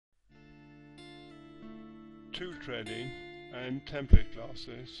tool threading and template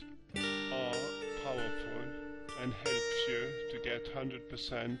classes are powerful and helps you to get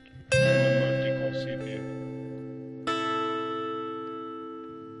 100% from a multi-core CPU.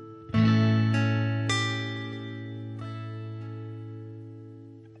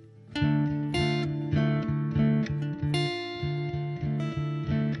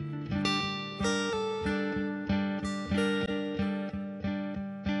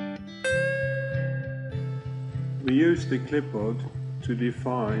 We use the clipboard to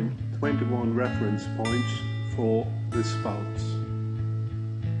define 21 reference points for the spouts.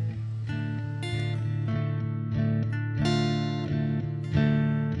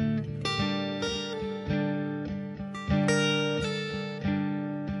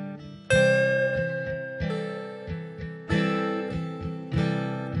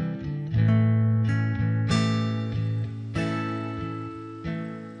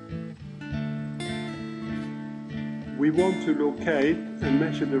 We want to locate and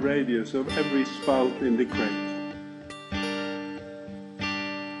measure the radius of every spout in the crate.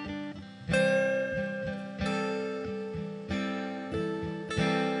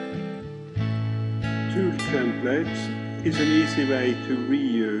 Tool templates is an easy way to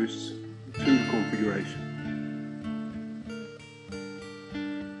reuse tool configuration.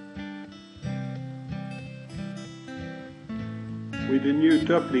 With the new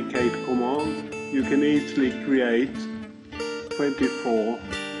duplicate command, you can easily create 24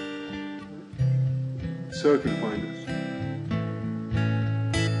 circle finders.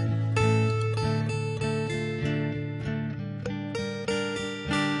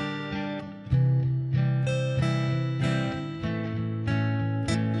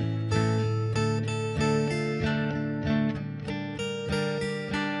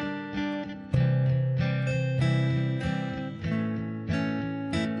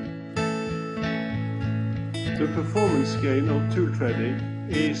 The performance gain of tool threading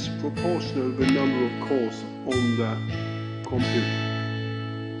is proportional to the number of cores on the computer.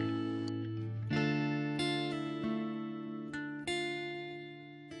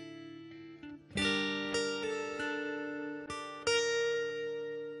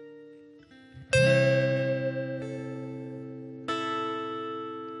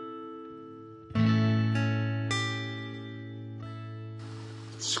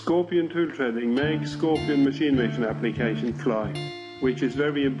 Scorpion tool threading makes Scorpion machine vision application fly, which is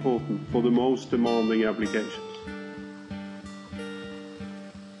very important for the most demanding applications.